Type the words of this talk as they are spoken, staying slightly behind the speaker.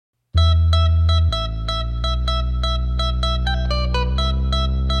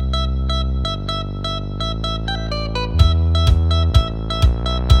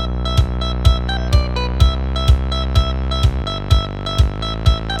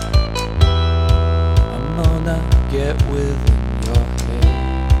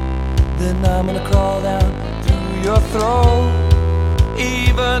then I'm gonna crawl down through your throat.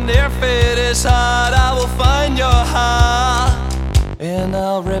 Even if it is hard, I will find your heart and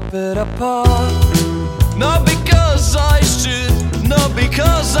I'll rip it apart. Not because I should, not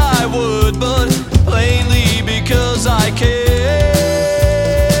because I would, but plainly because I can.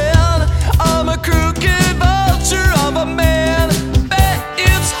 I'm a crooked vulture of a man. Bet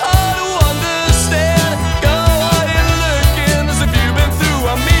it's hard to understand. Go on, you're looking as if you've been through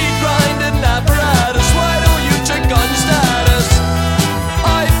a meat grinding apparatus. Why don't you check on your status?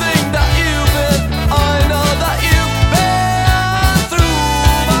 I think that you've been, I know that you've been through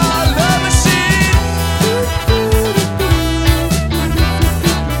my love machine.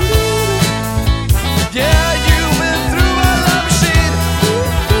 Yeah, you've been through my love machine.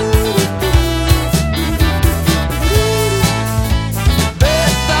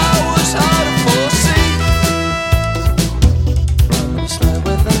 Bet that was hard to foresee. Running slide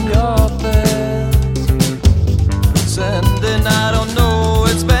within your bed, sending I don't know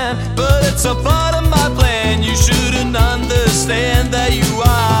it's been, but it's a part of my plan. You shouldn't understand that you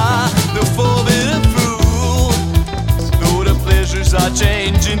are the forbidden fruit. Though the pleasures are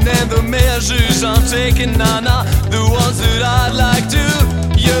changing and the measures I'm taking are not the ones that I'd like to